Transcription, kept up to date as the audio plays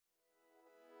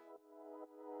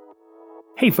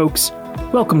Hey folks,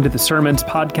 welcome to the Sermons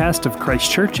podcast of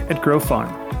Christ Church at Grove Farm.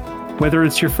 Whether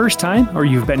it's your first time or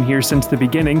you've been here since the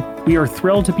beginning, we are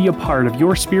thrilled to be a part of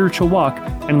your spiritual walk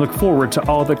and look forward to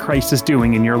all that Christ is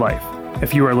doing in your life.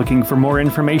 If you are looking for more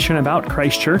information about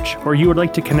Christ Church or you would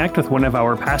like to connect with one of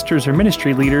our pastors or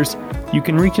ministry leaders, you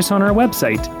can reach us on our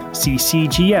website,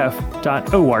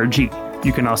 ccgf.org.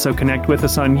 You can also connect with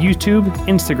us on YouTube,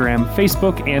 Instagram,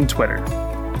 Facebook, and Twitter.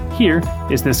 Here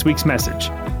is this week's message.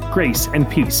 Grace and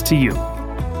peace to you.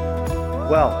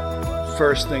 Well,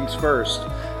 first things first,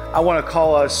 I want to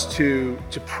call us to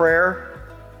prayer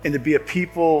and to be a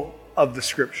people of the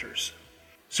Scriptures.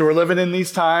 So we're living in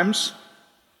these times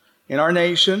in our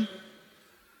nation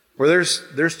where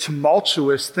there's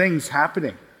tumultuous things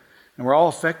happening, and we're all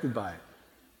affected by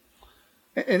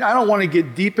it. And I don't want to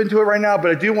get deep into it right now, but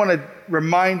I do want to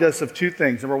remind us of two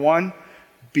things. Number one,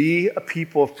 be a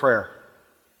people of prayer.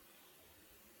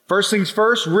 First things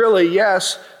first, really,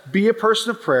 yes, be a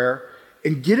person of prayer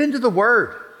and get into the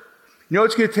Word. You know what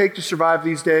it's going to take to survive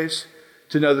these days?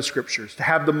 To know the Scriptures, to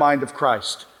have the mind of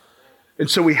Christ. And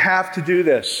so we have to do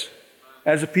this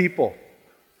as a people.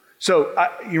 So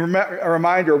a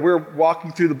reminder, we're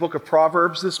walking through the book of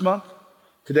Proverbs this month.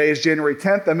 Today is January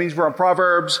 10th. That means we're on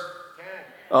Proverbs 10.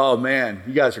 Oh man,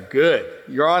 you guys are good.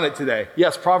 You're on it today.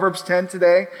 Yes, Proverbs 10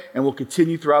 today, and we'll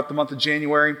continue throughout the month of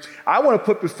January. I want to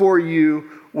put before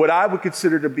you what I would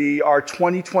consider to be our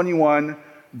 2021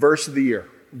 verses of the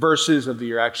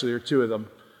year, actually, there are two of them.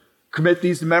 Commit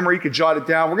these to memory. You can jot it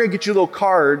down. We're going to get you little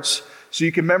cards so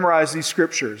you can memorize these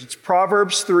scriptures. It's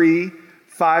Proverbs 3,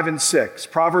 5, and 6.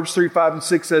 Proverbs 3, 5, and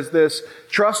 6 says this: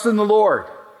 trust in the Lord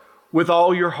with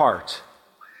all your heart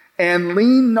and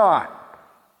lean not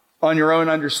on your own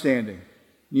understanding.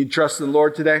 You need trust in the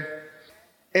Lord today?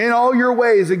 In all your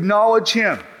ways acknowledge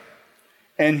Him,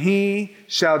 and He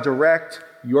shall direct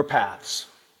your paths.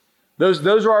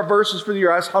 Those are our verses for the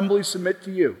year. I humbly submit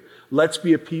to you. Let's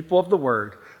be a people of the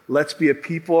Word. Let's be a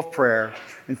people of prayer.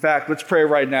 In fact, let's pray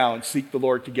right now and seek the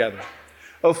Lord together.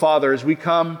 Oh, Father, as we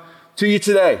come to you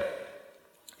today,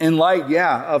 in light,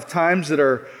 of times that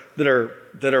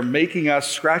are making us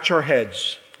scratch our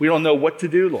heads. We don't know what to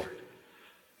do, Lord.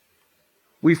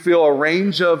 We feel a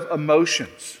range of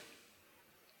emotions.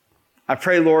 I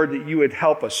pray, Lord, that you would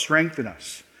help us, strengthen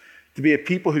us, to be a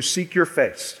people who seek your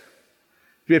face,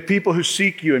 to be a people who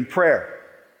seek you in prayer,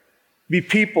 be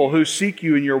people who seek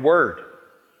you in your word.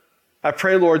 I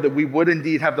pray, Lord, that we would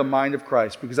indeed have the mind of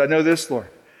Christ, because I know this, Lord.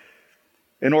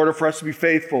 In order for us to be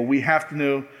faithful, we have to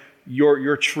know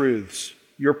your truths,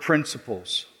 your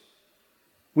principles.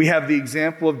 We have the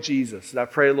example of Jesus, and I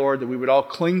pray, Lord, that we would all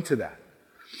cling to that.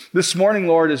 This morning,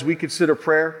 Lord, as we consider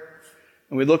prayer,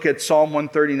 and we look at Psalm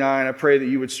 139, I pray that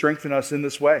you would strengthen us in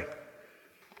this way,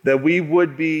 that we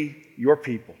would be your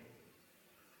people.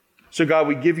 So God,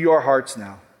 we give you our hearts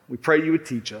now. We pray you would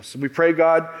teach us. And we pray,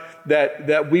 God,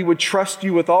 that we would trust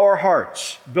you with all our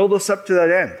hearts. Build us up to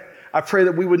that end. I pray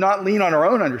that we would not lean on our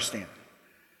own understanding,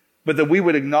 but that we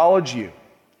would acknowledge you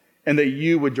and that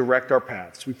you would direct our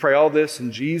paths. We pray all this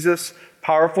in Jesus'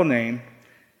 powerful name.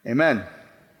 Amen.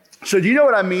 So do you know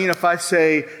what I mean if I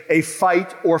say a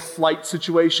fight or flight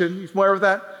situation? You familiar with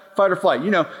that? Fight or flight.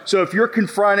 So if you're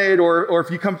confronted or if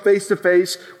you come face to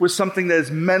face with something that is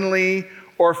mentally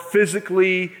or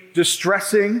physically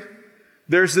distressing,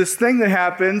 there's this thing that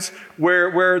happens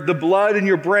where the blood in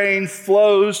your brain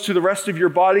flows to the rest of your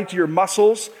body, to your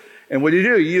muscles. And what do?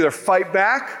 You either fight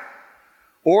back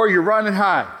or you run and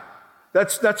hide.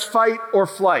 That's fight or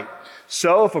flight.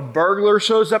 So if a burglar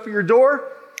shows up at your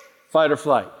door, fight or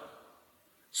flight.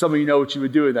 Some of you know what you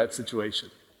would do in that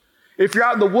situation. If you're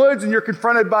out in the woods and you're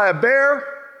confronted by a bear,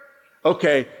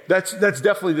 okay, that's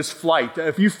definitely this flight.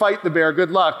 If you fight the bear,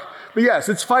 good luck. But yes,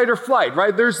 it's fight or flight,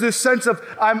 right? There's this sense of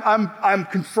I'm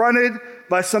confronted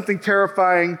by something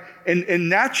terrifying, and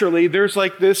naturally there's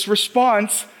like this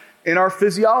response in our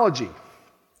physiology.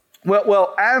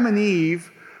 Well, Adam and Eve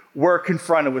were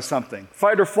confronted with something.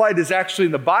 Fight or flight is actually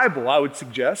in the Bible, I would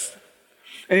suggest.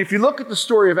 And if you look at the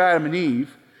story of Adam and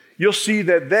Eve, you'll see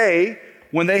that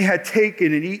when they had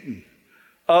taken and eaten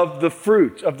of the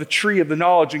fruit of the tree of the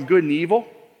knowledge of good and evil,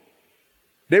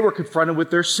 they were confronted with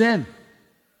their sin.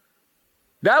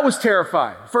 That was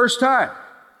terrifying, first time.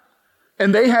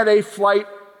 And they had a flight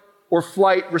or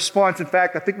flight response. In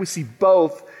fact, I think we see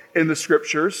both in the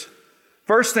scriptures.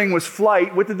 First thing was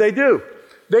flight. What did they do?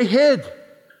 They hid.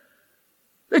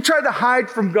 They tried to hide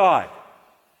from God.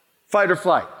 Fight or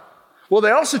flight. Well,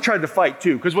 they also tried to fight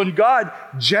too, because when God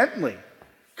gently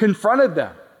confronted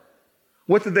them,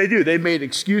 what did they do? They made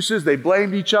excuses. They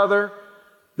blamed each other.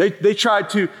 They tried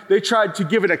to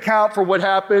give an account for what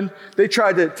happened. They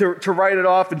tried to write it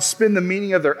off and spin the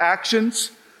meaning of their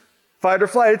actions. Fight or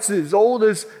flight, it's as old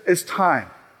as time.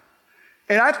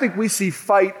 And I think we see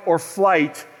fight or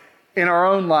flight in our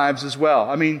own lives as well.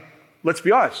 I mean, let's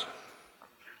be honest.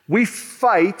 We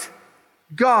fight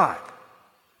God.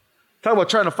 Talk about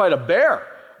trying to fight a bear.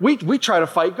 We try to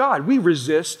fight God. We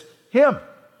resist Him.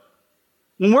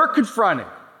 When we're confronted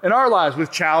in our lives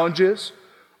with challenges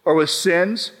or with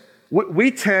sins,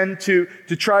 we tend to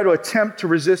try to attempt to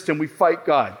resist Him. We fight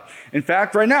God. In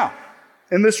fact, right now,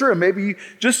 in this room, maybe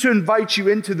just to invite you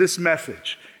into this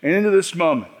message and into this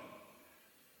moment,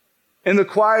 in the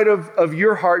quiet of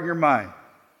your heart and your mind,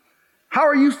 how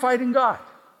are you fighting God?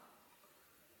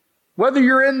 Whether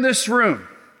you're in this room,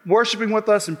 worshiping with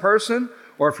us in person,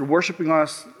 or if you're worshiping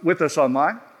with us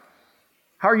online,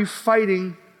 how are you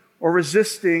fighting or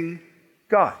resisting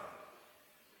God?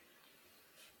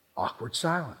 Awkward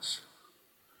silence.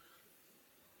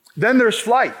 Then there's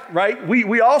flight, right?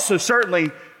 We also certainly,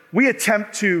 we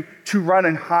attempt to run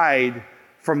and hide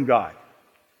from God.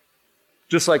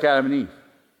 Just like Adam and Eve.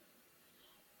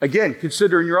 Again,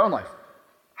 consider in your own life.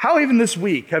 How even this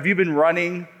week have you been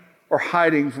running or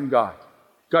hiding from God?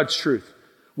 God's truth.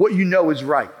 What you know is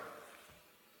right.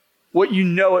 What you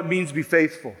know it means to be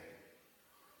faithful.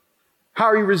 How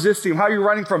are you resisting Him? How are you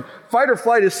running from? Fight or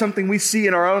flight is something we see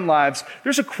in our own lives.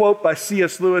 There's a quote by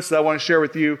C.S. Lewis that I want to share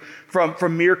with you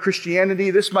from Mere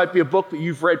Christianity. This might be a book that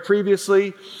you've read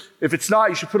previously. If it's not,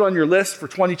 you should put it on your list for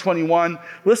 2021.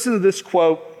 Listen to this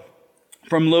quote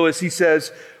from Lewis. He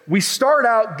says, "We start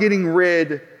out getting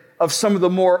rid of some of the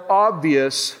more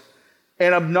obvious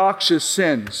and obnoxious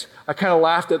sins." I kind of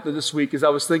laughed at this week as I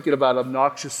was thinking about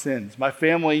obnoxious sins. My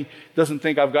family doesn't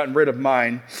think I've gotten rid of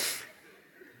mine.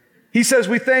 He says,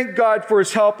 we thank God for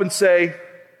His help and say,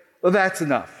 well, that's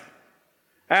enough.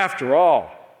 After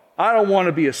all, I don't want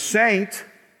to be a saint,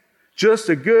 just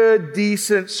a good,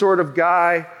 decent sort of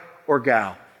guy or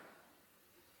gal.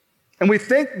 And we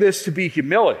think this to be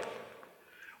humility,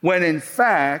 when in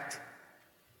fact,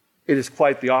 it is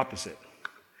quite the opposite.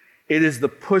 It is the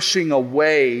pushing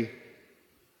away,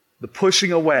 the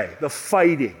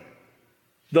fighting,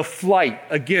 the flight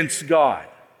against God.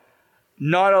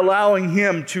 Not allowing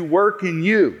Him to work in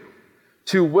you,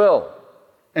 to will,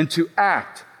 and to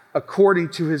act according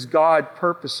to His God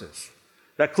purposes.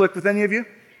 That click with any of you?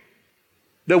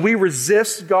 That we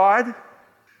resist God?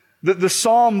 The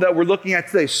psalm that we're looking at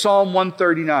today, Psalm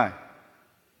 139.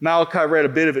 Malachi read a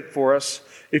bit of it for us.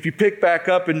 If you pick back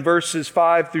up in verses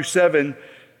 5 through 7,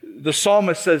 the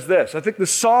psalmist says this. I think the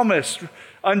psalmist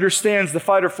understands the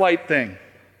fight or flight thing.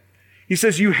 He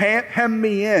says, you hem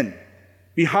me in,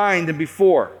 behind and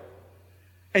before,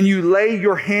 and you lay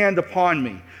your hand upon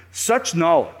me. Such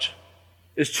knowledge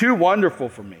is too wonderful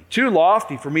for me, too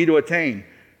lofty for me to attain.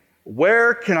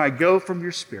 Where can I go from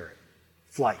your spirit?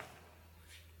 Flight.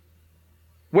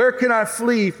 Where can I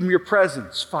flee from your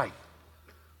presence? Fight.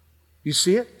 You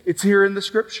see it? It's here in the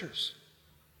scriptures.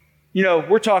 You know,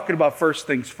 we're talking about first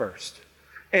things first.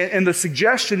 And the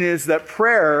suggestion is that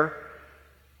prayer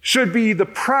should be the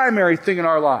primary thing in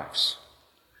our lives.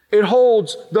 It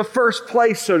holds the first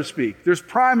place, so to speak. There's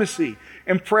primacy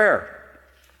in prayer.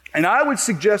 And I would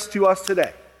suggest to us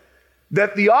today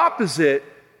that the opposite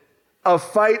of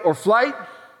fight or flight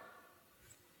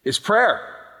is prayer.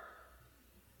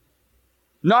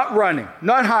 Not running,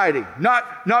 not hiding,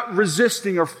 not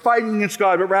resisting or fighting against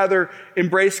God, but rather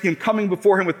embracing Him, coming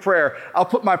before Him with prayer. I'll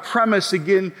put my premise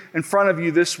again in front of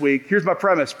you this week. Here's my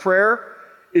premise. Prayer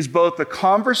is both a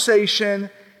conversation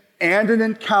and an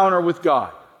encounter with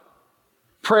God.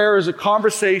 Prayer is a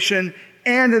conversation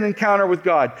and an encounter with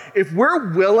God. If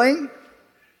we're willing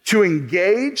to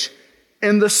engage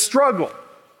in the struggle,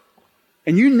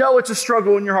 and you know it's a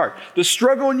struggle in your heart, the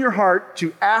struggle in your heart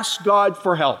to ask God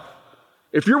for help,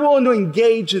 if you're willing to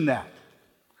engage in that,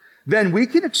 then we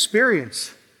can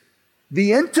experience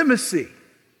the intimacy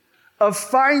of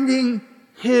finding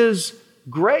His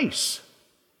grace.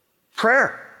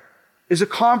 Prayer is a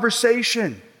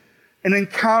conversation, an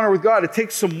encounter with God. It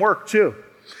takes some work too.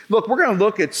 Look, we're going to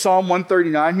look at Psalm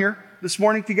 139 here this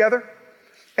morning together.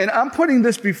 And I'm putting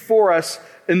this before us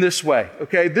in this way,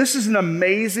 okay? This is an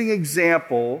amazing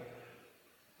example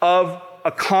of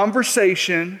a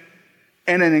conversation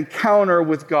and an encounter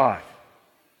with God.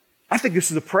 I think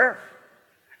this is a prayer.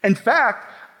 In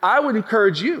fact, I would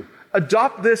encourage you,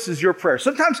 adopt this as your prayer.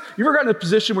 Sometimes you've ever gotten in a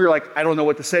position where you're like, I don't know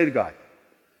what to say to God.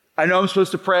 I know I'm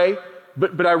supposed to pray,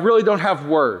 but I really don't have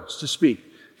words to speak.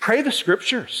 Pray the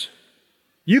scriptures.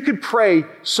 You could pray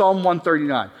Psalm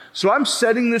 139. So I'm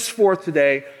setting this forth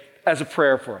today as a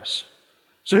prayer for us.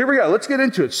 So here we go. Let's get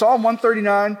into it. Psalm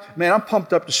 139. Man, I'm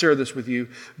pumped up to share this with you.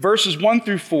 Verses 1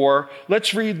 through 4.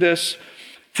 Let's read this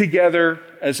together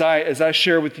as I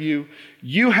share with you.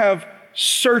 You have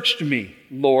searched me,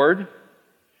 Lord,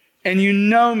 and you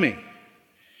know me.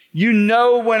 You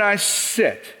know when I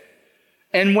sit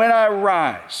and when I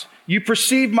rise. You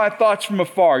perceive my thoughts from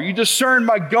afar. You discern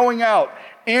my going out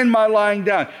and my lying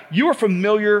down. You are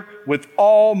familiar with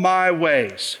all my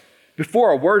ways.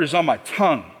 Before a word is on my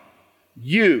tongue,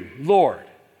 you, Lord,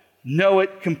 know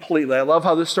it completely. I love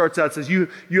how this starts out. It says, you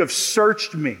have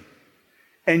searched me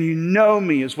and you know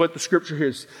me, is what the scripture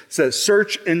here says.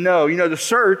 Search and know. You know, the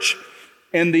search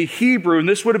in the Hebrew, and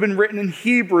this would have been written in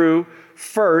Hebrew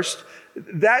first,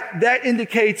 that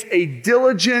indicates a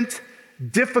diligent,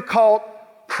 difficult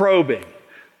probing.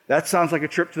 That sounds like a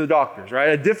trip to the doctors, right?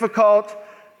 A difficult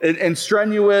and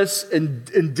strenuous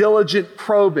and diligent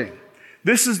probing.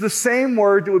 This is the same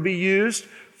word that would be used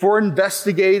for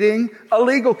investigating a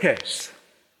legal case.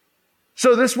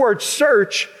 So this word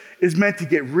search is meant to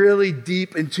get really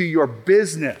deep into your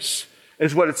business,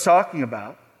 is what it's talking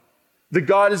about. That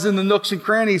God is in the nooks and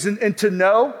crannies. And to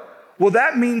know, well,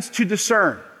 that means to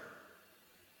discern.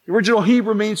 The original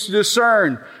Hebrew means to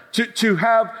discern, to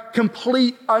have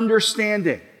complete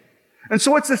understanding. And so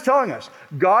what's this telling us?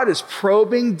 God is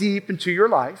probing deep into your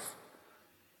life.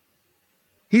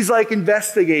 He's like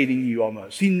investigating you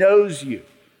almost. He knows you.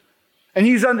 And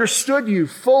he's understood you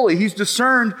fully. He's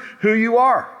discerned who you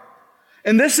are.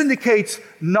 And this indicates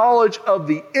knowledge of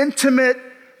the intimate,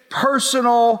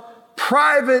 personal,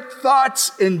 private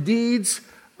thoughts and deeds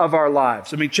of our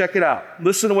lives. I mean, check it out.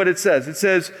 Listen to what it says. It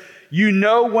says, you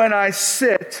know when I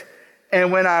sit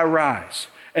and when I rise.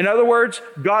 In other words,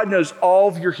 God knows all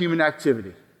of your human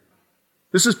activity.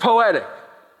 This is poetic.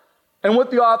 And what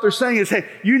the author's saying is, hey,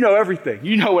 you know everything.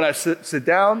 You know when I sit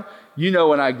down. You know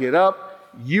when I get up.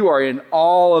 You are in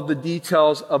all of the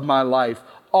details of my life,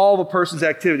 all the person's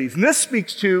activities. And this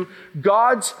speaks to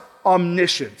God's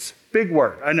omniscience. Big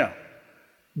word, I know.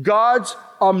 God's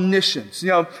omniscience.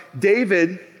 You know,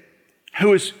 David,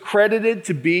 who is credited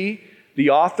to be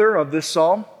the author of this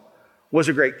psalm, was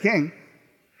a great king,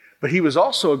 but he was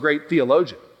also a great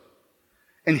theologian.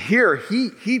 And here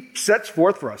he sets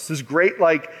forth for us this great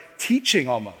teaching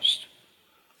almost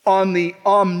on the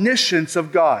omniscience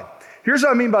of God. Here's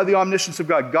what I mean by the omniscience of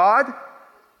God. God,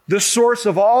 the source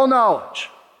of all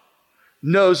knowledge,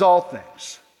 knows all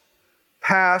things.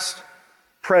 Past,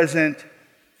 present,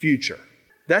 future.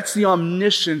 That's the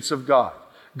omniscience of God.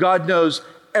 God knows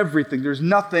everything. There's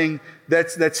nothing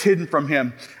that's hidden from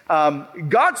him.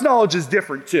 God's knowledge is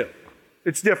different too.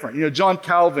 It's different. You know, John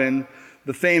Calvin,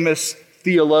 the famous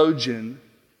theologian,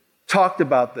 talked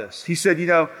about this. He said, you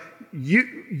know,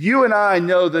 you and I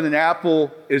know that an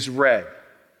apple is red.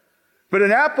 But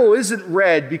an apple isn't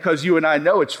red because you and I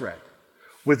know it's red.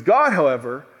 With God,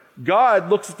 however, God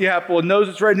looks at the apple and knows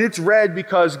it's red, and it's red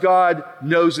because God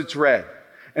knows it's red.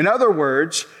 In other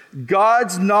words,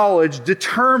 God's knowledge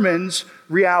determines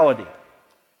reality.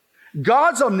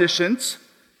 God's omniscience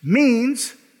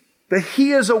means that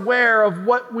he is aware of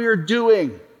what we're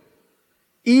doing,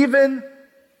 even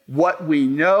what we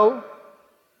know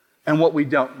and what we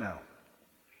don't know.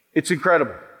 It's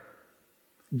incredible.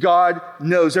 God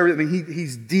knows everything.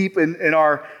 He's deep in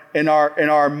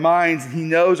our minds. He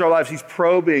knows our lives. He's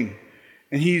probing,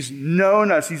 and he's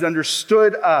known us. He's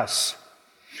understood us.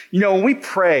 You know, when we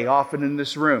pray often in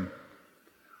this room,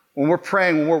 when we're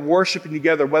praying, when we're worshiping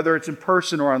together, whether it's in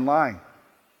person or online,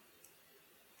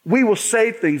 we will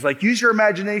say things like, use your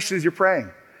imagination as you're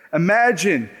praying.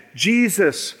 Imagine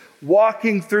Jesus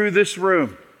walking through this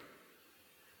room.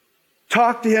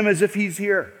 Talk to him as if he's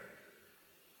here.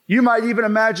 You might even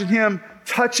imagine him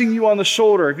touching you on the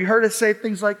shoulder. Have you heard us say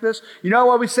things like this? You know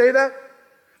why we say that?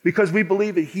 Because we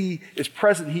believe that he is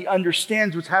present. He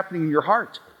understands what's happening in your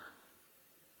heart.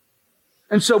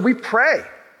 And so we pray.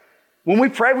 When we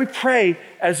pray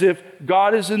as if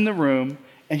God is in the room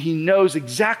and he knows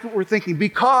exactly what we're thinking,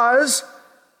 because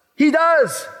he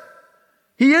does.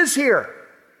 He is here.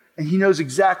 And he knows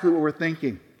exactly what we're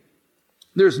thinking.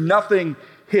 There's nothing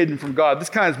hidden from God. This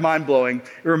kind of is mind-blowing.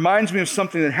 It reminds me of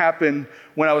something that happened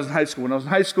when I was in high school. When I was in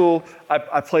high school,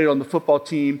 I played on the football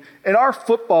team, and our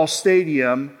football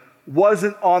stadium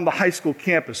wasn't on the high school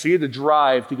campus, so you had to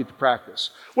drive to get to practice.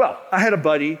 Well, I had a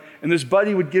buddy, and this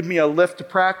buddy would give me a lift to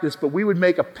practice, but we would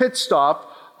make a pit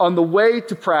stop on the way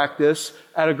to practice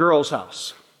at a girl's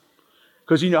house.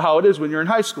 Because you know how it is when you're in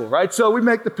high school, right? So we'd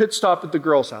make the pit stop at the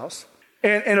girl's house.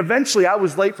 And eventually I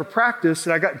was late for practice,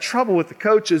 and I got in trouble with the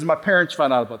coaches, and my parents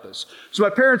found out about this. So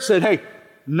my parents said, hey,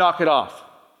 knock it off.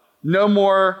 No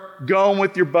more going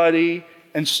with your buddy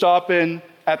and stopping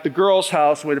at the girls'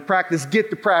 house, way to practice, get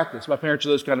to practice. My parents are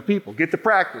those kind of people. Get to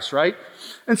practice, right?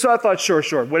 And so I thought, sure,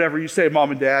 whatever you say,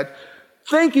 Mom and Dad.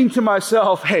 Thinking to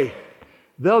myself, hey,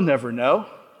 they'll never know.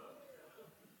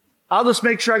 I'll just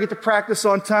make sure I get to practice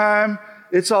on time.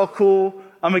 It's all cool.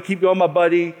 I'm going to keep going with my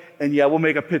buddy. And yeah, we'll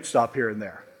make a pit stop here and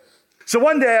there. So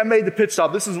one day I made the pit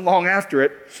stop. This isn't long after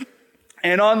it.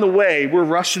 And on the way, we're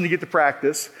rushing to get to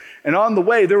practice. And on the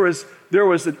way, there was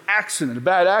an accident, a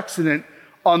bad accident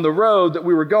on the road that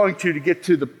we were going to get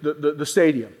to the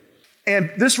stadium.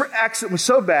 And this accident was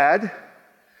so bad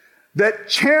that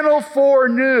Channel 4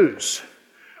 News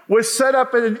was set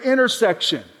up at an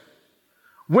intersection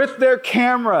with their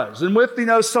cameras and with,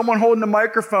 someone holding a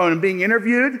microphone and being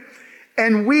interviewed.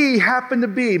 And we happened to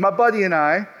be, my buddy and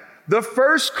I, the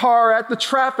first car at the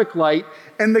traffic light,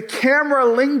 and the camera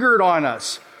lingered on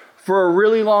us for a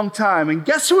really long time. And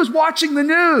guess who was watching the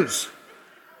news?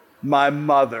 My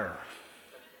mother.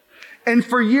 And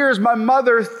for years, my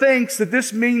mother thinks that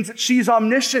this means that she's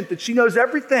omniscient, that she knows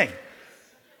everything.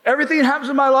 Everything that happens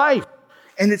in my life.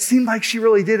 And it seemed like she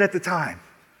really did at the time.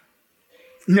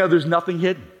 There's nothing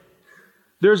hidden.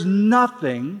 There's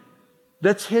nothing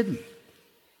that's hidden.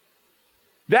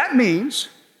 That means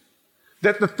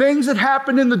that the things that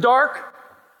happen in the dark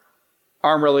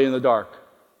aren't really in the dark.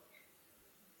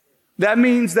 That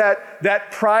means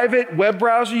that private web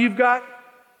browser you've got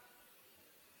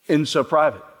isn't so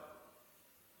private.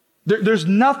 There's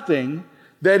nothing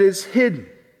that is hidden.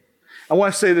 I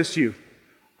want to say this to you.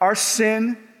 Our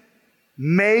sin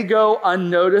may go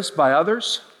unnoticed by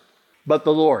others, but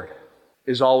the Lord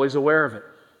is always aware of it.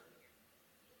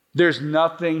 There's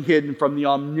nothing hidden from the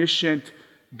omniscient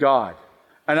God.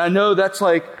 And I know that's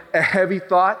like a heavy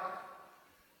thought,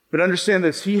 but understand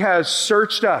this. He has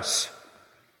searched us.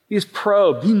 He's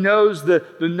probed. He knows the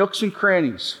nooks and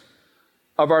crannies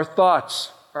of our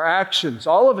thoughts, our actions,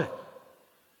 all of it.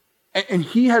 And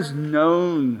He has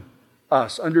known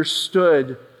us,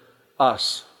 understood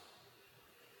us.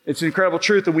 It's an incredible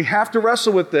truth, and we have to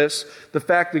wrestle with this, the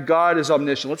fact that God is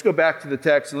omniscient. Let's go back to the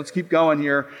text, and let's keep going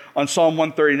here on Psalm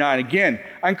 139. Again,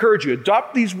 I encourage you,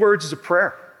 adopt these words as a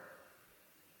prayer.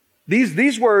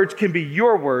 These words can be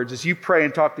your words as you pray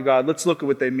and talk to God. Let's look at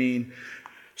what they mean.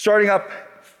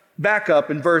 Back up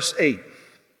in verse 8.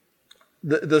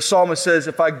 The psalmist says,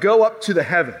 if I go up to the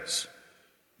heavens,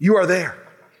 you are there.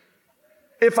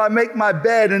 If I make my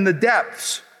bed in the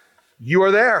depths, you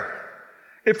are there.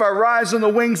 If I rise on the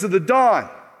wings of the dawn,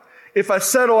 if I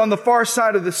settle on the far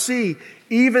side of the sea,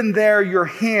 even there your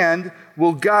hand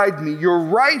will guide me. Your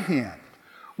right hand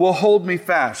will hold me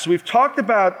fast. So we've talked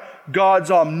about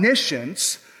God's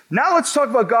omniscience. Now let's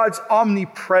talk about God's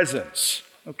omnipresence.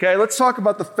 Okay, let's talk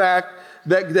about the fact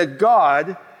that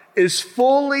God is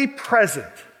fully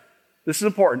present. This is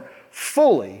important.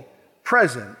 Fully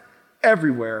present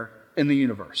everywhere in the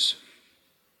universe.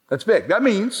 That's big. That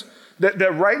means that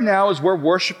right now, as we're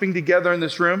worshiping together in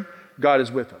this room, God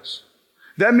is with us.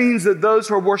 That means that those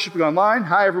who are worshiping online,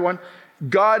 hi everyone,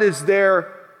 God is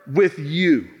there with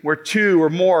you. Where two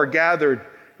or more are gathered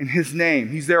in His name,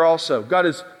 He's there also. God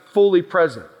is fully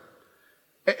present.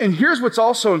 And here's what's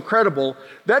also incredible.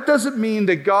 That doesn't mean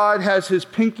that God has His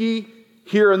pinky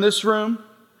here in this room,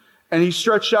 and He's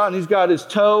stretched out and He's got His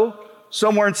toe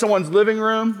somewhere in someone's living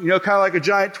room, kind of like a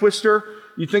giant twister.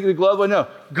 You think of the glove? Well, no.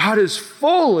 God is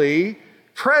fully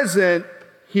present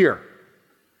here.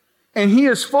 And He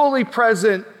is fully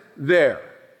present there.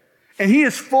 And He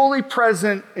is fully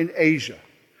present in Asia.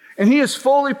 And He is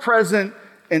fully present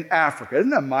in Africa. Isn't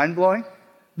that mind-blowing?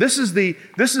 This is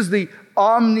the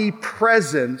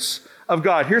omnipresence of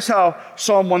God. Here's how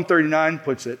Psalm 139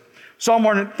 puts it. Psalm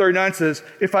 139 says,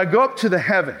 if I go up to the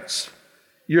heavens,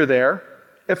 you're there.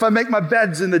 If I make my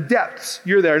beds in the depths,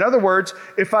 you're there. In other words,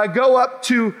 if I go up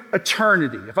to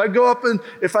eternity, if I go up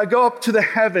to the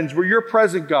heavens where you're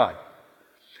present, God,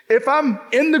 if I'm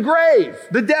in the grave,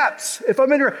 the depths, if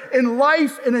I'm in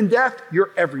life and in death,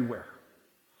 you're everywhere.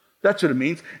 That's what it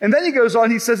means. And then he goes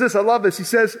on, he says this, I love this. He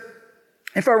says,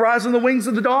 if I rise on the wings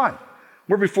of the dawn,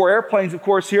 we're before airplanes, of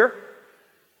course, here.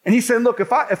 And he's saying, look,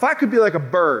 if I could be like a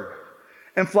bird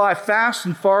and fly fast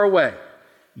and far away,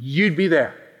 you'd be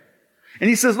there. And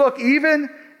he says, look, even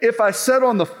if I settle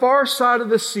on the far side of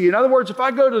the sea, in other words, if I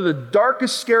go to the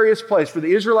darkest, scariest place, for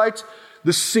the Israelites,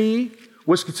 the sea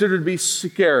was considered to be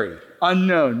scary,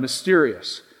 unknown,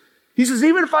 mysterious. He says,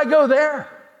 even if I go there,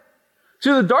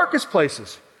 to the darkest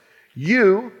places,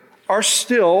 you are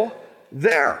still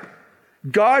there.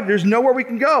 God, there's nowhere we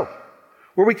can go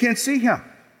where we can't see Him.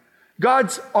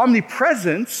 God's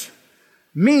omnipresence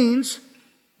means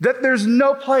that there's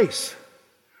no place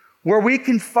where we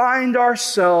can find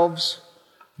ourselves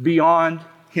beyond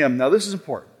him. Now, this is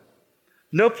important.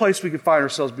 No place we can find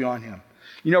ourselves beyond him.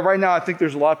 You know, right now, I think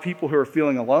there's a lot of people who are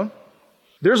feeling alone.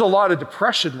 There's a lot of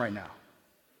depression right now.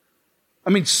 I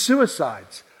mean,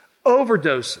 suicides,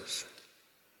 overdoses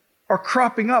are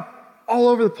cropping up all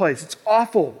over the place. It's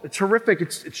awful. It's horrific.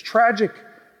 It's tragic.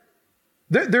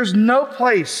 There's no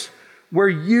place where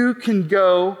you can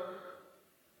go,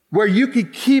 where you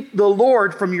can keep the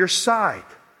Lord from your side.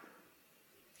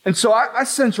 And so I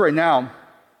sense right now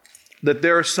that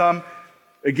there are some,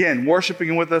 again,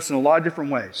 worshiping with us in a lot of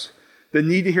different ways, that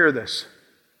need to hear this.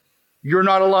 You're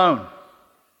not alone.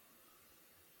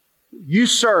 You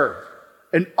serve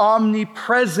an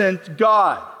omnipresent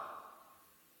God.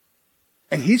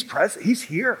 And he's present. He's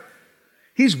here.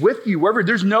 He's with you wherever.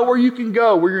 There's nowhere you can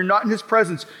go where you're not in his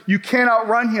presence. You can't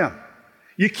outrun him.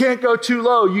 You can't go too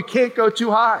low. You can't go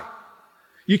too high.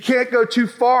 You can't go too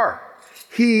far.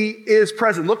 He is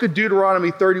present. Look at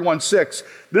Deuteronomy 31:6.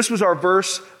 This was our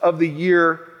verse of the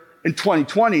year in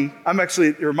 2020.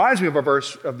 It reminds me of our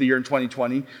verse of the year in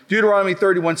 2020. Deuteronomy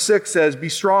 31:6 says, "Be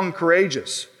strong and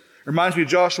courageous." It reminds me of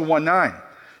Joshua 1:9.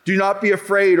 "Do not be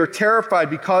afraid or terrified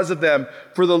because of them,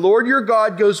 for the Lord your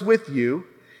God goes with you.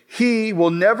 He will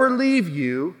never leave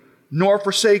you nor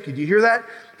forsake you." Do you hear that?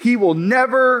 He will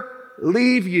never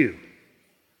leave you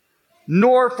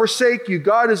nor forsake you.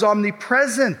 God is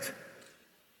omnipresent.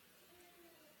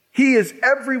 He is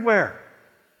everywhere,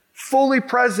 fully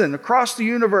present across the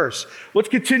universe. Let's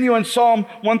continue in Psalm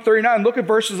 139. Look at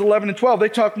verses 11 and 12. They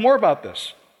talk more about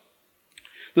this.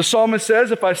 The psalmist says,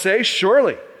 "If I say,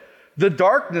 surely the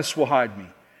darkness will hide me,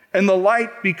 and the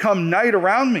light become night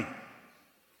around me,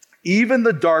 even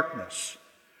the darkness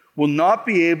will not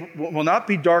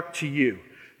be dark to you.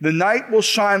 The night will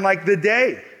shine like the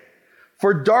day,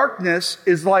 for darkness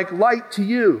is like light to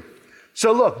you."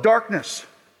 So look, darkness,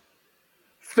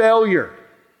 failure,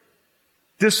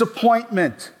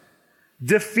 disappointment,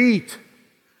 defeat,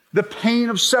 the pain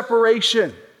of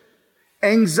separation,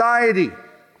 anxiety.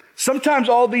 Sometimes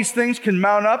all these things can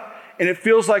mount up and it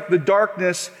feels like the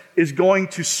darkness is going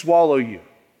to swallow you.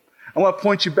 I want to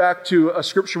point you back to a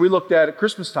scripture we looked at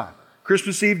Christmas time,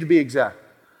 Christmas Eve to be exact.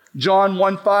 John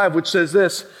 1:5, which says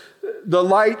this, "The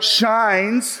light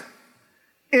shines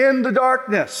in the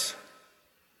darkness,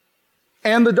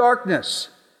 and the darkness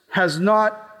has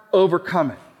not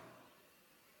overcome it."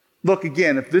 Look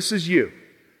again, if this is you,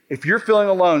 if you're feeling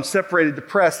alone, separated,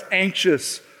 depressed,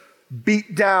 anxious,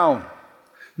 beat down,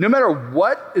 no matter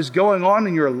what is going on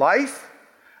in your life,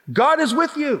 God is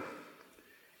with you.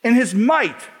 And his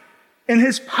might and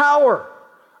his power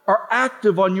are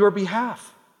active on your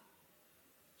behalf.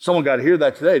 Someone got to hear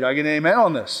that today. Do I get an amen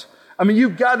on this? I mean,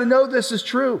 you've got to know this is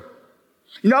true.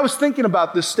 You know, I was thinking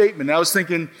about this statement. And I was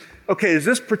thinking, okay, does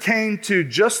this pertain to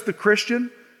just the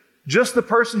Christian? Just the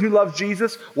person who loves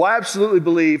Jesus? Well, I absolutely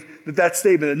believe that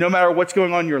statement, that no matter what's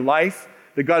going on in your life,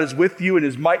 that God is with you and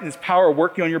his might and his power are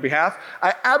working on your behalf.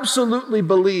 I absolutely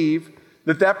believe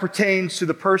that pertains to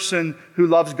the person who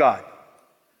loves God,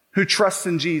 who trusts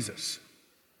in Jesus.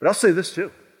 But I'll say this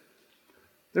too.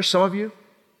 There's some of you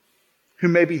who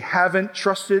maybe haven't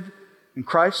trusted in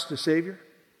Christ the Savior.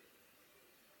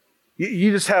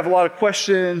 You just have a lot of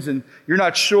questions and you're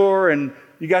not sure and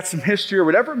you got some history or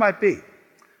whatever it might be.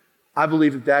 I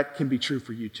believe that can be true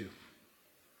for you too.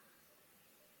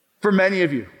 For many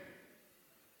of you,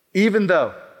 even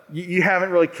though you haven't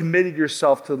really committed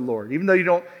yourself to the Lord, even though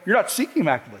you're not seeking him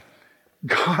actively,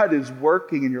 God is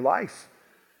working in your life.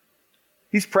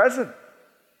 He's present.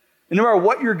 And no matter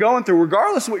what you're going through,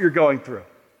 regardless of what you're going through,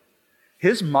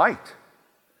 his might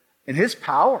and his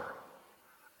power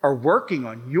are working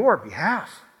on your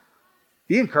behalf.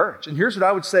 Be encouraged. And here's what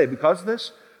I would say, because of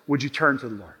this, would you turn to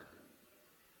the Lord?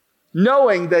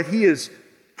 Knowing that he is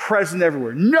present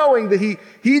everywhere, knowing that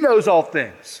he knows all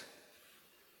things,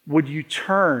 would you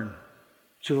turn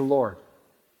to the Lord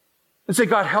and say,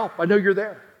 "God, help. I know you're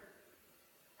there.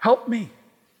 Help me.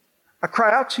 I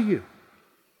cry out to you.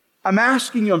 I'm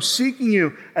asking you, I'm seeking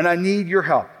you, and I need your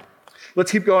help."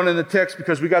 Let's keep going in the text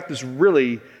because we got this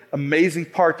really amazing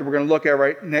part that we're going to look at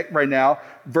right now,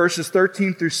 verses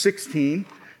 13 through 16.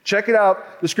 Check it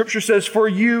out. The scripture says, "For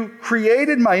you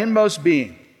created my inmost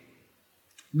being.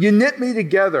 You knit me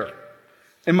together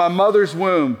in my mother's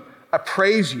womb. I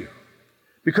praise you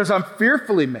because I'm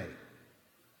fearfully made,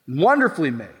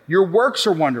 wonderfully made. Your works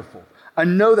are wonderful. I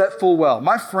know that full well.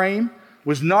 My frame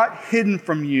was not hidden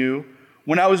from you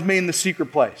when I was made in the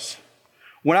secret place,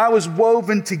 when I was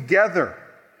woven together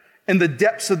in the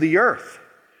depths of the earth.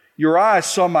 Your eyes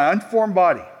saw my unformed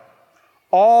body.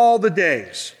 All the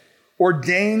days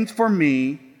ordained for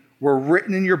me were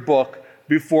written in your book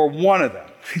before one of them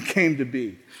came to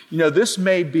be." You know, this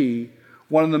may be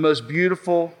one of the most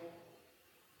beautiful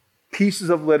pieces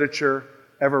of literature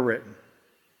ever written.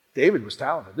 David was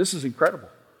talented. This is incredible.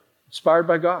 Inspired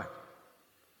by God.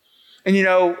 And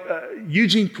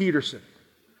Eugene Peterson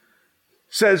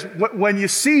says, when you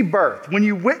see birth, when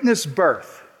you witness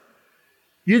birth,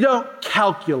 you don't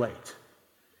calculate,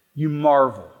 you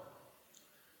marvel.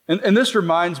 And this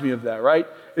reminds me of that, right?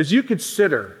 As you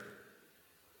consider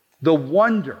the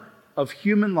wonder of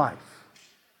human life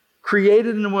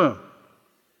created in the womb,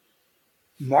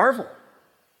 marvel.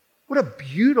 What a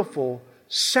beautiful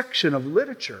section of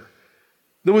literature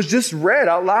that was just read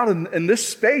out loud in this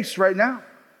space right now.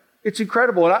 It's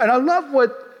incredible. And I love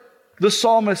what the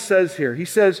psalmist says here. He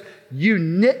says, you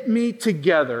knit me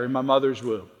together in my mother's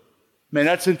womb. Man,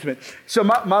 that's intimate. So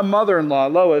my mother-in-law,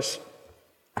 Lois,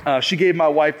 she gave my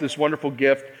wife this wonderful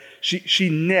gift. She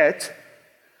knit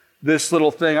this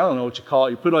little thing. I don't know what you call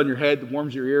it. You put it on your head that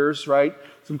warms your ears, right?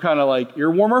 Some kind of like ear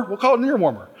warmer. We'll call it an ear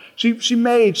warmer. She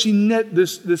knit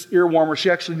this ear warmer. She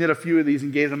actually knit a few of these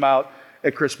and gave them out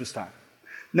at Christmas time.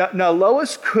 Now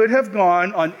Lois could have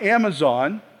gone on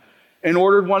Amazon and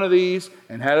ordered one of these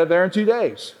and had it there in 2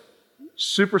 days.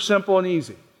 Super simple and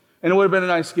easy. And it would have been a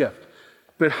nice gift.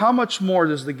 But how much more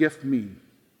does the gift mean?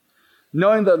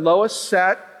 Knowing that Lois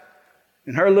sat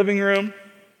in her living room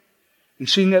and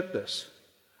she knit this.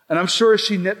 And I'm sure as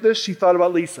she knit this, she thought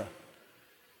about Lisa.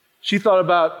 She thought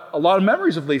about a lot of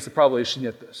memories of Lisa probably as she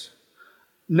knit this.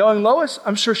 Knowing Lois,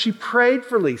 I'm sure she prayed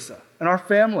for Lisa and our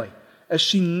family as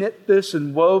she knit this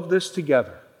and wove this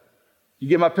together. You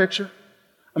get my picture?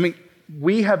 I mean,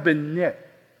 we have been knit.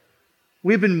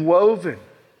 We've been woven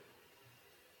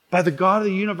by the God of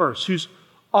the universe who's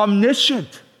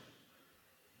omniscient,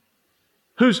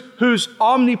 who's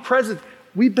omnipresent.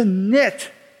 We've been knit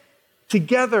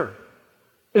together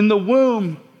in the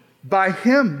womb by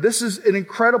Him. This is an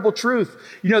incredible truth.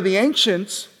 The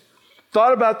ancients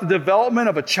thought about the development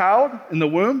of a child in the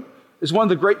womb as one of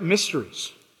the great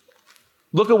mysteries.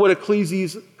 Look at what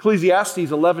Ecclesiastes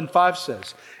 11:5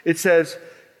 says. It says,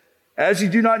 as you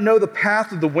do not know the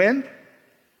path of the wind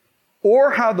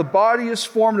or how the body is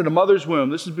formed in a mother's womb.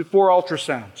 This is before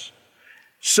ultrasounds.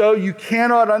 So you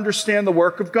cannot understand the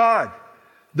work of God,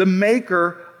 the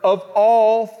maker of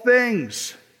all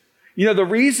things. The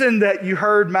reason that you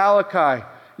heard Malachi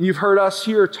and you've heard us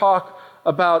here talk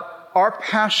about our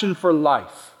passion for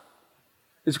life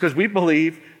is because we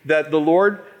believe that the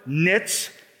Lord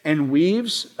knits and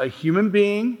weaves a human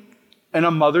being in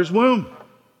a mother's womb.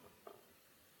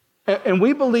 And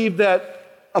we believe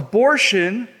that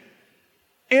abortion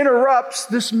interrupts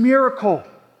this miracle.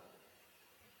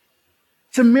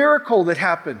 It's a miracle that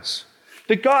happens.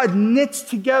 That God knits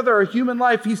together a human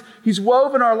life. He's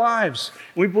woven our lives.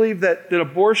 We believe that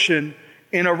abortion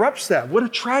interrupts that. What a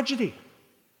tragedy.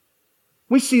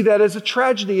 We see that as a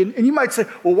tragedy. And you might say,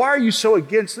 well, why are you so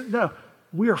against it? No,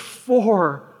 we are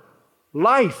for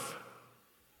life.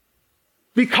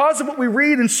 Because of what we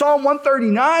read in Psalm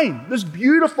 139, this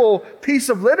beautiful piece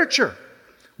of literature,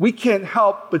 we can't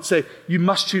help but say, you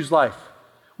must choose life.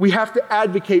 We have to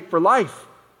advocate for life.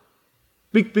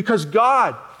 Because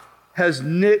God has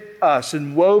knit us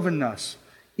and woven us,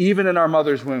 even in our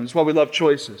mother's womb. That's why we love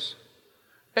choices.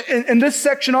 And this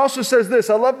section also says this.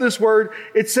 I love this word.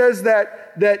 It says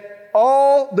that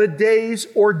all the days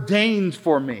ordained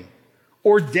for me.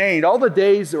 Ordained. All the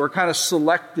days that were kind of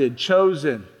selected,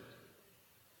 chosen.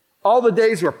 All the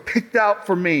days were picked out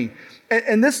for me.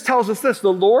 And this tells us this.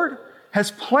 The Lord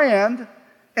has planned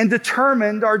and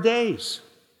determined our days.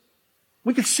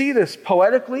 We could see this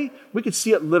poetically. We could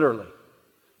see it literally.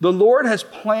 The Lord has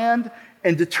planned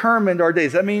and determined our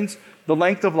days. That means the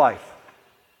length of life.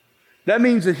 That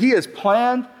means that He has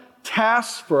planned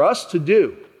tasks for us to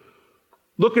do.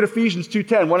 Look at Ephesians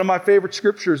 2:10, one of my favorite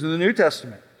scriptures in the New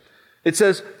Testament. It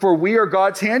says, for we are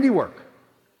God's handiwork,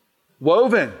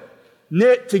 woven,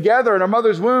 knit together in our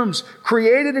mother's wombs,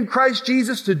 created in Christ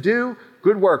Jesus to do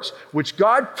good works, which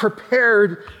God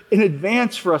prepared in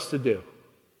advance for us to do.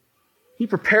 He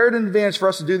prepared in advance for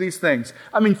us to do these things.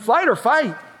 I mean, flight or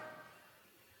fight.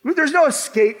 There's no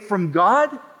escape from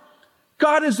God.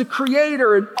 God is the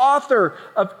creator and author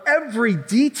of every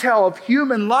detail of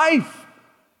human life.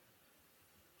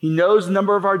 He knows the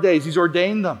number of our days. He's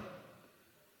ordained them.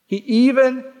 He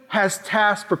even has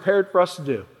tasks prepared for us to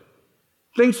do.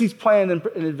 Things He's planned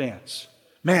in advance.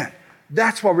 Man,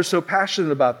 that's why we're so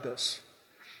passionate about this.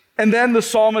 And then the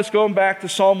psalmist, going back to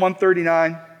Psalm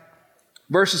 139,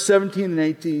 verses 17 and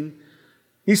 18,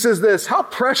 he says this, how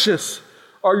precious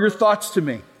are your thoughts to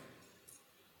me?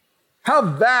 How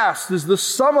vast is the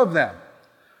sum of them?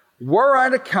 Were I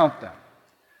to count them,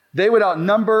 they would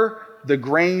outnumber the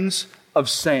grains of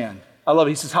sand. I love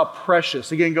it. He says, how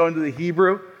precious. Again, going to the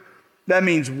Hebrew, that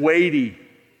means weighty,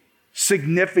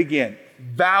 significant,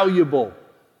 valuable.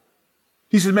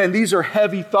 He says, man, these are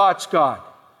heavy thoughts, God.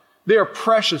 They are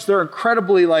precious. They're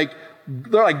incredibly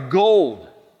they're like gold.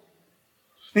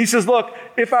 And he says, look,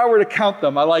 if I were to count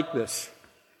them, I like this.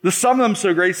 The sum of them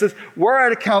so great. He says, were I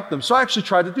to count them? So I actually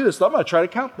tried to do this. So I'm going to try to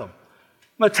count them.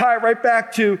 I'm going to tie it right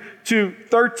back to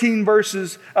 13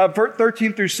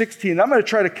 through 16. I'm going to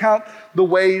try to count the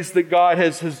ways that God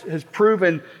has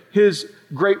proven His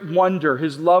great wonder,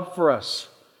 His love for us,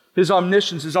 His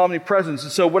omniscience, His omnipresence.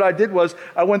 And so what I did was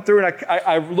I went through and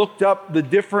I looked up the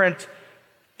different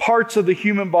parts of the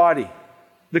human body,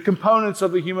 the components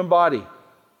of the human body.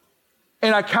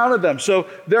 And I counted them. So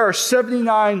there are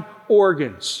 79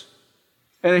 organs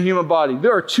in a human body.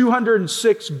 There are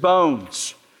 206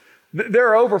 bones. There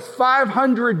are over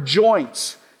 500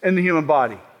 joints in the human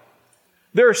body.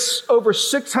 There are over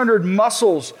 600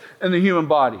 muscles in the human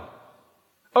body.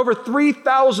 Over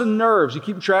 3,000 nerves. You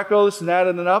keep track of all this and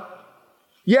adding it up?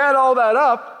 You add all that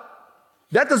up,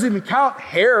 that doesn't even count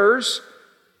hairs,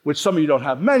 which some of you don't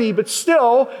have many, but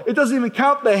still, it doesn't even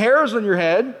count the hairs on your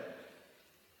head.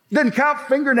 It doesn't count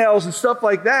fingernails and stuff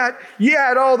like that. You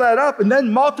add all that up and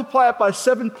then multiply it by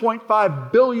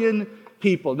 7.5 billion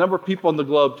people, number of people on the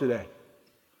globe today.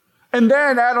 And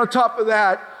then add on top of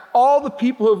that, all the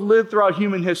people who have lived throughout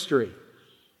human history.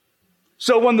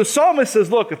 So when the psalmist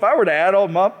says, look, if I were to add all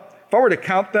them up, if I were to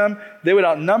count them, they would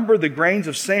outnumber the grains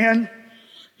of sand.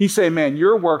 He's saying, man,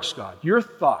 your works, God, your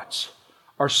thoughts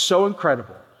are so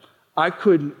incredible. I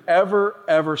couldn't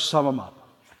ever sum them up.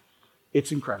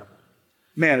 It's incredible.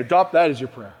 Man, adopt that as your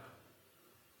prayer.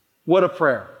 What a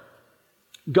prayer.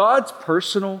 God's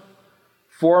personal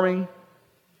forming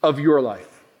of your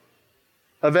life,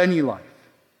 of any life,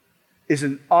 is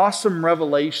an awesome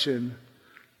revelation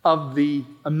of the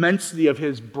immensity of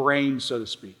His brain, so to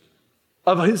speak,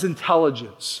 of His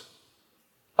intelligence,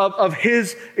 of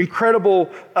His incredible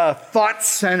thought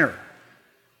center.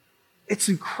 It's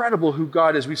incredible who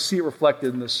God is. We see it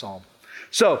reflected in this psalm.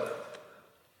 So,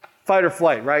 fight or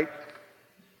flight, right?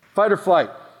 Fight or flight.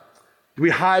 Do we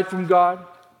hide from God?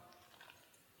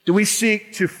 Do we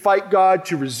seek to fight God,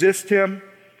 to resist Him?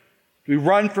 Do we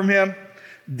run from Him?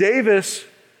 David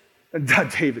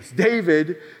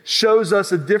shows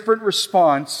us a different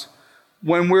response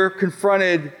when we're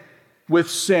confronted with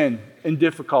sin and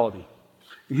difficulty.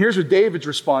 And here's what David's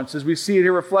response is. We see it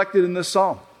here reflected in this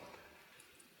psalm.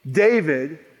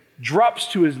 David drops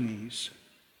to his knees,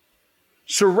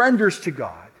 surrenders to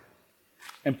God,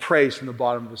 and prays from the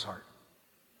bottom of his heart.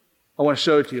 I want to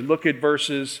show it to you. Look at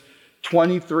verses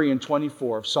 23 and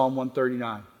 24 of Psalm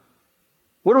 139.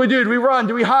 What do? Do we run?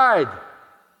 Do we hide?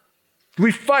 Do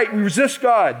we fight? We resist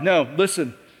God? No,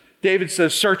 listen. David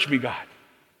says, search me, God,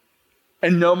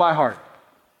 and know my heart.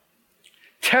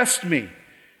 Test me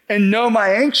and know my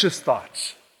anxious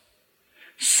thoughts.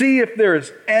 See if there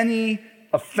is any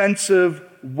offensive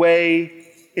way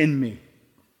in me,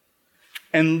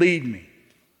 and lead me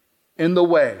in the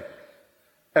way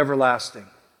everlasting.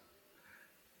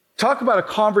 Talk about a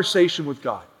conversation with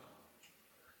God.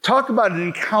 Talk about an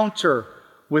encounter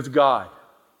with God.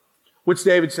 What's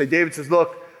David say? David says,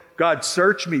 look, God,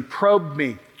 search me, probe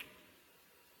me,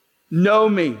 know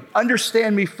me,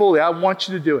 understand me fully. I want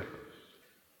you to do it.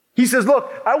 He says, look,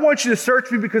 I want you to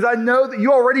search me because I know that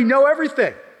you already know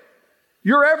everything.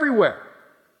 You're everywhere.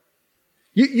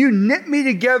 You knit me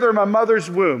together in my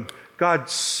mother's womb. God,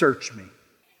 search me.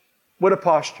 What a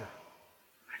posture.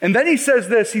 And then he says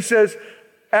this, he says,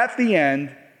 at the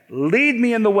end, lead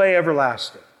me in the way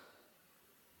everlasting.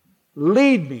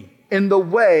 Lead me in the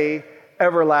way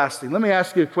everlasting. Let me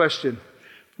ask you a question.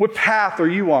 What path are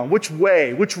you on? Which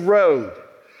way, which road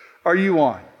are you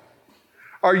on?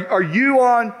 Are you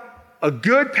on a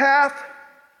good path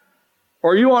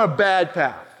or are you on a bad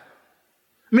path?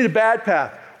 I mean a bad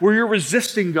path where you're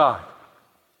resisting God,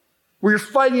 where you're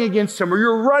fighting against Him, where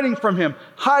you're running from Him,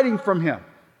 hiding from Him.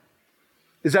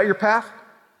 Is that your path?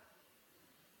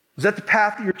 Is that the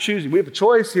path that you're choosing? We have a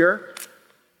choice here.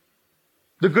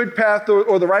 The good path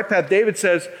or the right path. David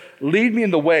says, lead me in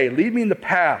the way, lead me in the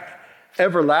path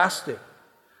everlasting.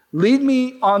 Lead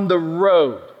me on the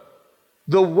road,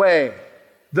 the way,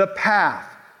 the path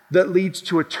that leads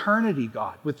to eternity,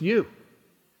 God, with you,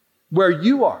 where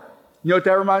you are. You know what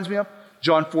that reminds me of?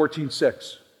 John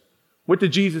 14:6. What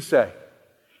did Jesus say?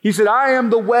 He said, I am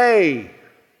the way,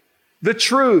 the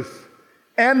truth,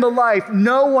 and the life.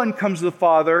 No one comes to the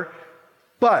Father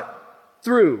but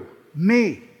through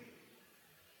me.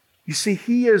 You see,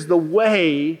 He is the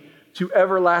way to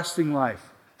everlasting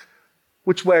life.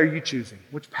 Which way are you choosing?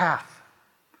 Which path?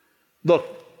 Look,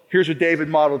 Here's what David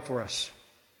modeled for us.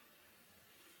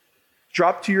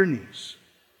 Drop to your knees.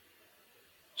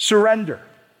 Surrender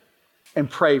and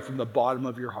pray from the bottom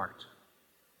of your heart.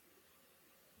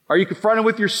 Are you confronted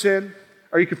with your sin?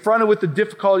 Are you confronted with the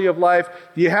difficulty of life?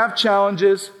 Do you have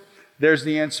challenges? There's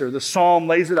the answer. The psalm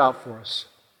lays it out for us.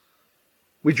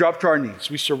 We drop to our knees.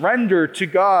 We surrender to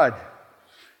God.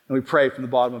 And we pray from the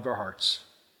bottom of our hearts.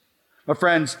 My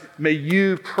friends, may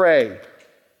you pray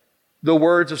the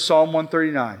words of Psalm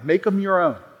 139. Make them your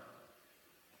own.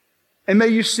 And may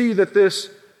you see that this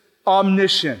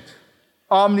omniscient,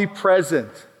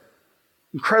 omnipresent,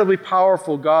 incredibly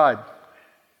powerful God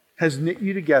has knit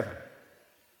you together.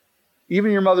 Even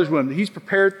in your mother's womb. He's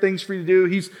prepared things for you to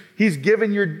do. He's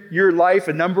given your life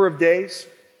a number of days.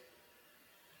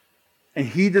 And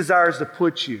He desires to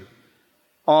put you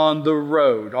on the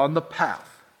road, on the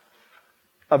path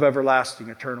of everlasting,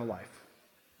 eternal life.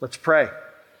 Let's pray.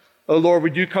 Oh Lord, we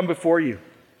do come before you.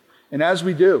 And as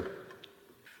we do,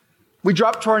 we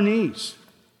drop to our knees.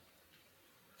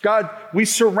 God, we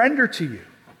surrender to you.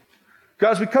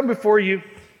 God, as we come before you,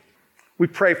 we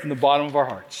pray from the bottom of our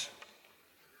hearts.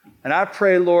 And I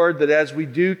pray, Lord, that as we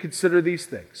do consider these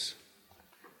things,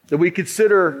 that we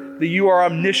consider that you are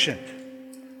omniscient,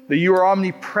 that you are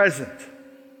omnipresent,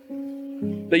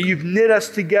 that you've knit us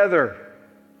together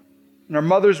in our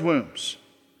mother's wombs.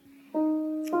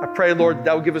 I pray, Lord,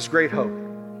 that will give us great hope.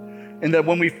 And that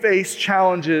when we face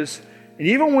challenges, and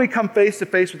even when we come face to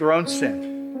face with our own sin,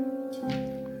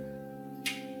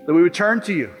 that we would turn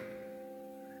to you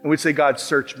and we'd say, God,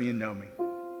 search me and know me.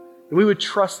 That we would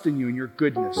trust in you and your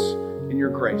goodness and your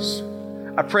grace.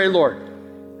 I pray, Lord,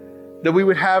 that we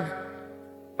would have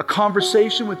a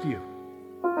conversation with you.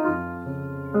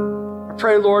 I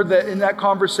pray, Lord, that in that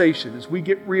conversation, as we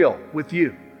get real with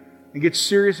you and get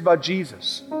serious about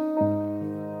Jesus,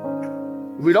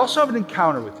 we'd also have an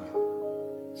encounter with you.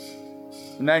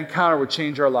 And that encounter would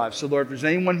change our lives. So, Lord, if there's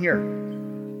anyone here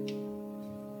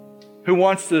who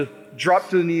wants to drop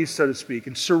to the knees, so to speak,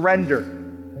 and surrender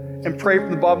and pray from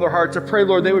the bottom of their hearts, I pray,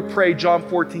 Lord, they would pray John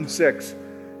 14:6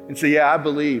 and say, yeah, I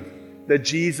believe that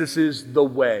Jesus is the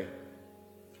way.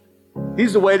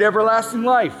 He's the way to everlasting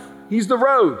life. He's the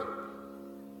road.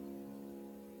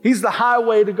 He's the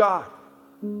highway to God.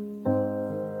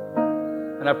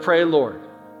 And I pray, Lord,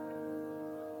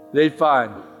 they'd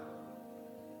find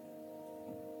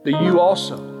that you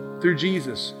also, through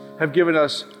Jesus, have given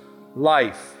us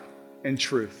life and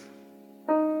truth.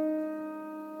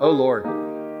 Oh Lord,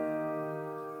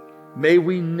 may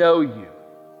we know you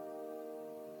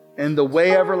in the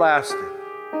way everlasting.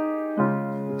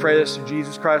 We pray this through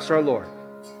Jesus Christ our Lord.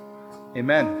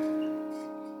 Amen.